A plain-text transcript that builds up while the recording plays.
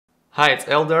Hi, it's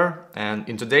Elder, and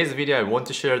in today's video I want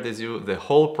to share with you the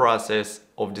whole process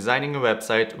of designing a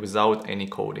website without any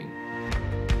coding.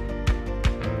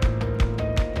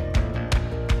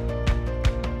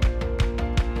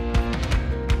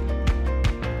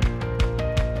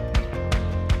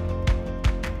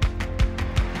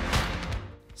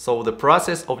 So the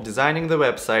process of designing the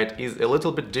website is a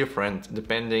little bit different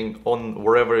depending on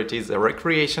wherever it is a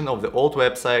recreation of the old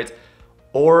website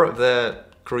or the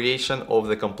creation of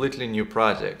the completely new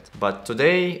project. But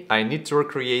today I need to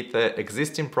recreate the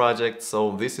existing project,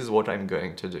 so this is what I'm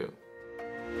going to do.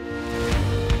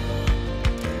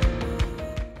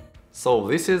 So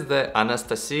this is the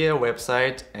Anastasia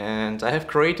website, and I have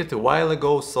created it a while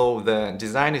ago, so the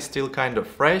design is still kind of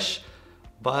fresh,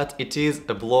 but it is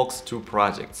a Blocks 2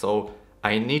 project, so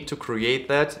I need to create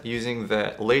that using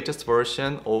the latest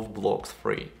version of Blocks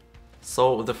 3.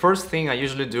 So the first thing I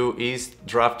usually do is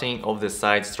drafting of the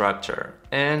site structure,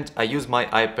 and I use my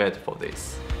iPad for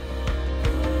this.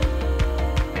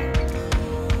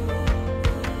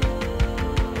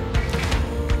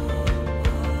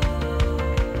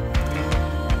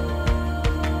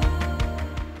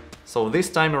 So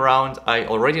this time around I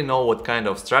already know what kind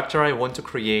of structure I want to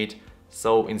create,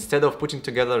 so instead of putting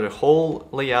together the whole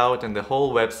layout and the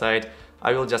whole website,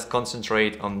 I will just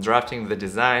concentrate on drafting the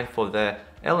design for the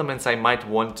elements I might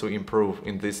want to improve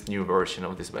in this new version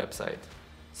of this website.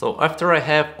 So after I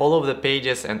have all of the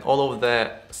pages and all of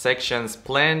the sections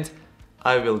planned,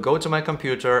 I will go to my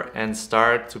computer and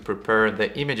start to prepare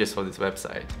the images for this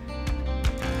website.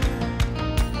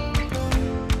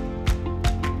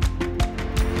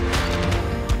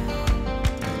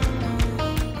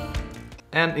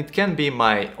 And it can be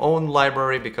my own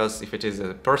library, because if it is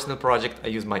a personal project, I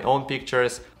use my own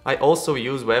pictures. I also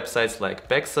use websites like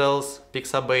Pexels,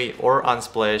 Pixabay or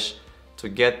Unsplash to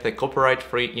get the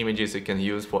copyright-free images you can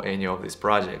use for any of these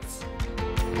projects.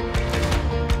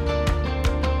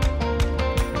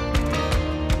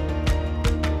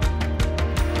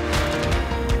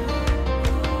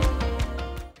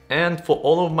 And for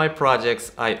all of my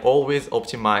projects, I always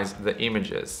optimize the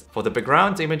images. For the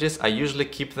background images, I usually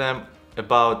keep them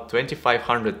about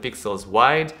 2500 pixels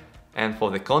wide, and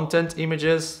for the content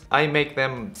images I make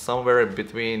them somewhere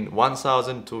between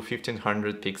 1000 to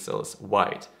 1500 pixels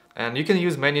wide. And you can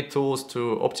use many tools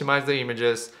to optimize the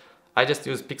images. I just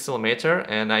use Pixelmator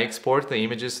and I export the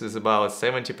images with about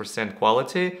 70%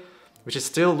 quality, which is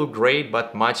still look great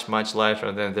but much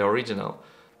lighter than the original.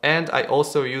 And I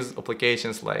also use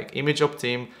applications like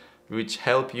ImageOptim, which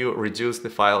help you reduce the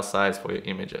file size for your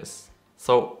images.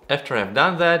 So after I've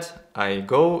done that, I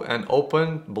go and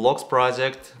open Blocks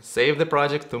project, save the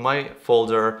project to my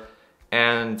folder,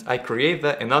 and I create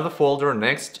another folder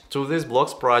next to this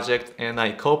Blocks project, and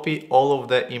I copy all of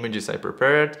the images I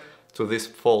prepared to this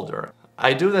folder.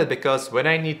 I do that because when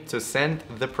I need to send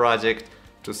the project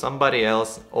to somebody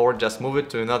else or just move it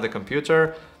to another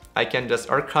computer, I can just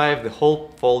archive the whole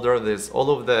folder, there's all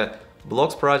of the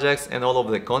Blocks projects and all of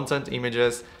the content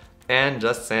images, and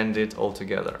just send it all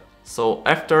together. So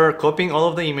after copying all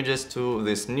of the images to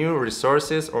this new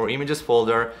resources or images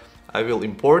folder, I will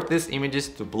import these images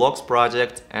to Blocks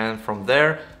project, and from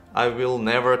there I will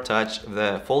never touch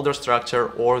the folder structure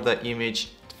or the image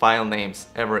file names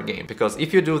ever again. Because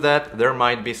if you do that, there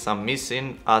might be some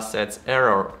missing assets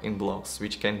error in Blocks,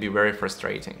 which can be very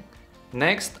frustrating.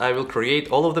 Next, I will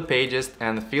create all of the pages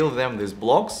and fill them with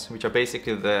blocks, which are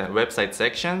basically the website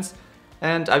sections.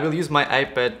 And I will use my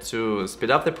iPad to speed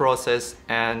up the process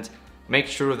and make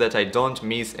sure that I don't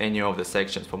miss any of the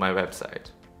sections for my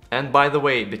website. And by the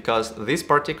way, because this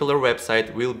particular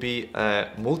website will be a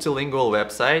multilingual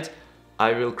website,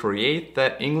 I will create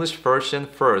the English version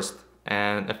first,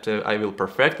 and after I will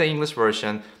perfect the English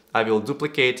version, I will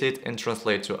duplicate it and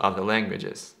translate to other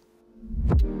languages.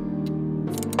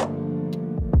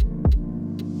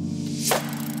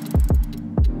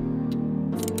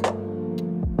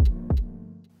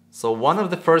 So one of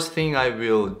the first thing I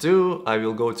will do, I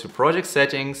will go to project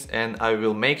settings and I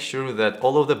will make sure that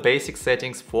all of the basic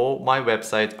settings for my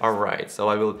website are right. So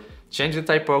I will change the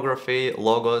typography,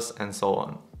 logos and so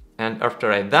on. And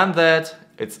after I've done that,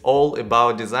 it's all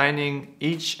about designing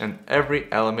each and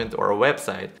every element or a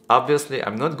website. Obviously,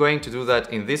 I'm not going to do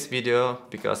that in this video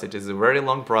because it is a very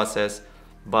long process.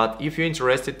 But if you're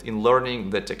interested in learning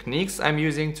the techniques I'm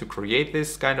using to create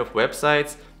this kind of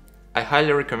websites, I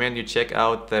highly recommend you check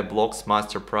out the Blocks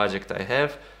Master project I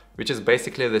have, which is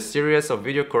basically the series of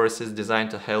video courses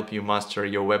designed to help you master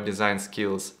your web design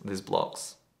skills, these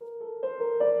blocks.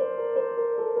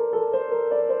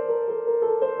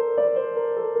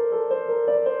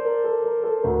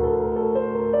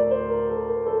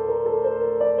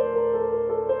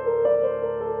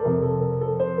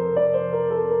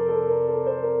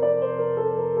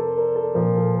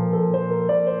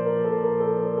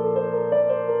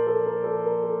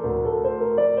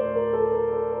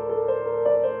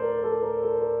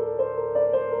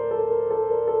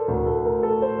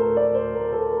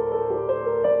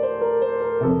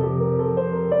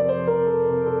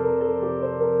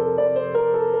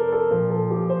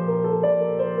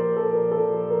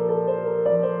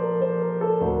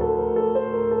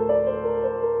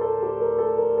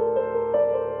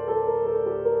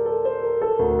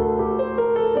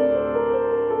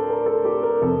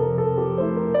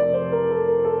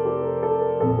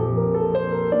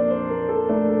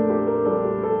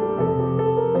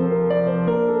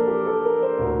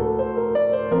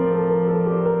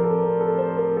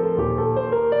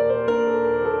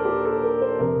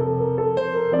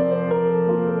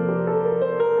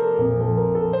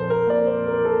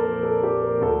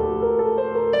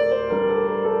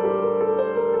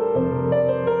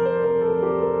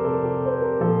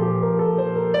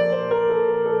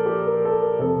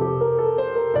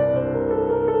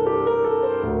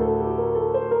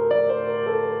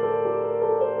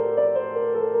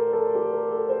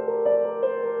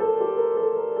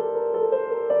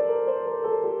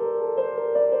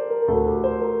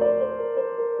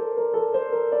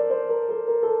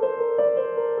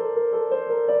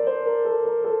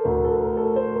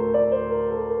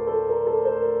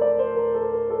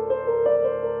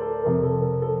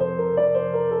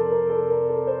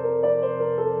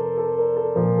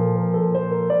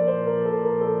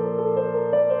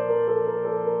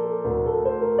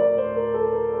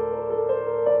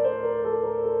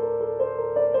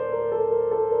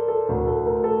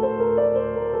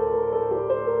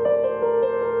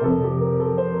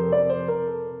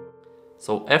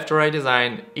 So after I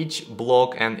design each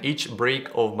block and each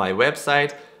brick of my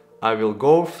website, I will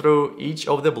go through each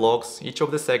of the blocks, each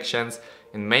of the sections,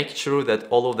 and make sure that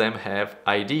all of them have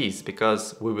IDs,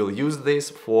 because we will use this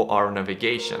for our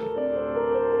navigation.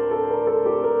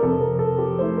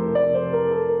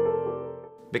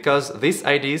 Because these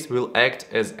IDs will act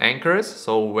as anchors,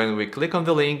 so when we click on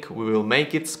the link, we will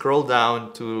make it scroll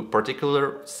down to a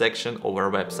particular section of our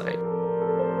website.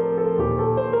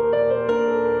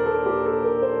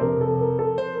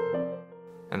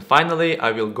 And finally,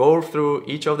 I will go through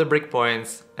each of the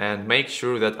breakpoints and make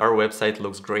sure that our website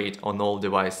looks great on all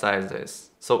device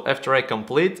sizes. So after I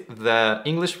complete the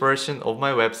English version of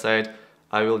my website,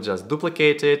 I will just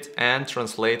duplicate it and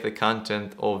translate the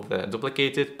content of the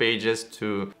duplicated pages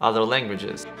to other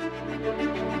languages.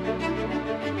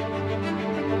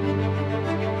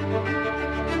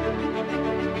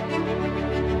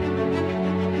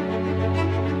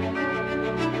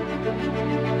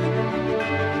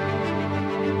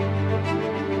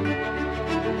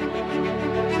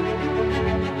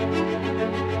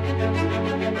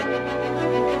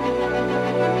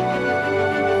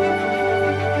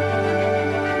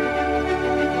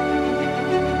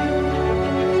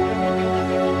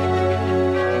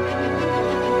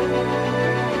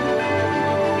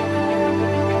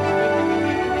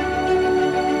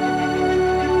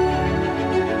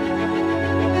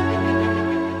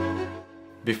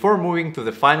 Before moving to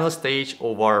the final stage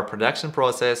of our production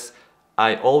process,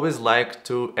 I always like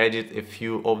to edit a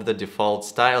few of the default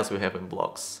styles we have in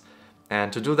blocks.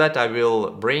 And to do that, I will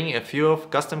bring a few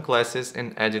of custom classes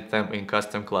and edit them in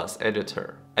Custom Class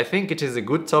Editor. I think it is a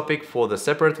good topic for the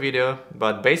separate video,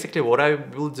 but basically what I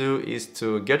will do is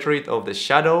to get rid of the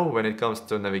shadow when it comes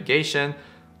to navigation,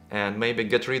 and maybe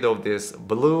get rid of this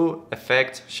blue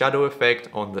effect, shadow effect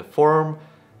on the form,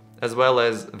 as well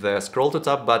as the scroll to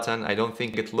top button. I don't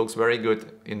think it looks very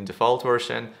good in default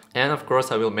version. And of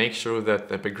course I will make sure that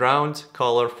the background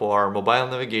color for our mobile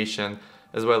navigation,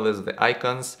 as well as the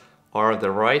icons, are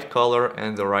the right color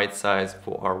and the right size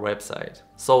for our website.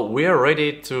 So we are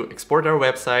ready to export our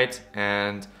website,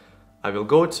 and I will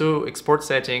go to export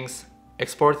settings,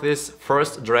 export this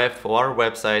first draft for our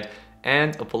website,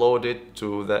 and upload it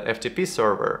to the FTP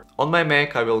server. On my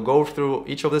Mac, I will go through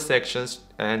each of the sections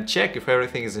and check if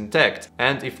everything is intact.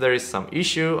 And if there is some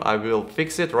issue, I will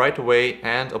fix it right away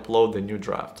and upload the new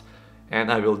draft.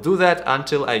 And I will do that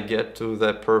until I get to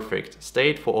the perfect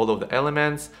state for all of the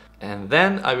elements. And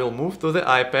then I will move to the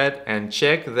iPad and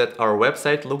check that our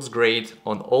website looks great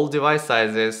on all device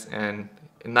sizes. And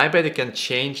in iPad you can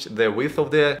change the width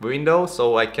of the window,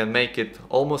 so I can make it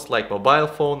almost like mobile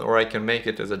phone, or I can make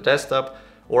it as a desktop,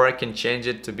 or I can change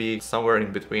it to be somewhere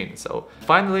in between. So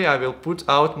finally I will put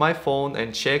out my phone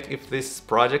and check if this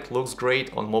project looks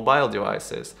great on mobile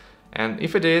devices. And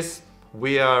if it is,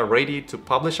 we are ready to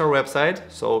publish our website.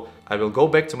 So I will go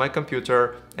back to my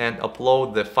computer and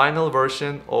upload the final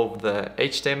version of the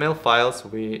HTML files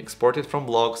we exported from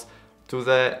blocks to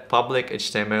the public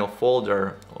HTML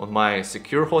folder on my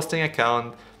secure hosting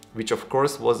account, which of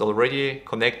course was already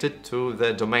connected to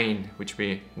the domain, which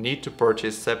we need to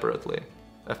purchase separately.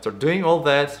 After doing all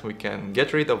that, we can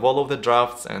get rid of all of the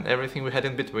drafts and everything we had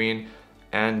in between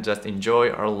and just enjoy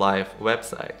our live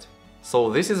website. So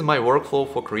this is my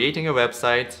workflow for creating a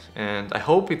website, and I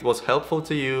hope it was helpful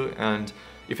to you. And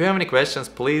if you have any questions,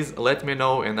 please let me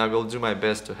know and I will do my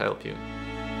best to help you.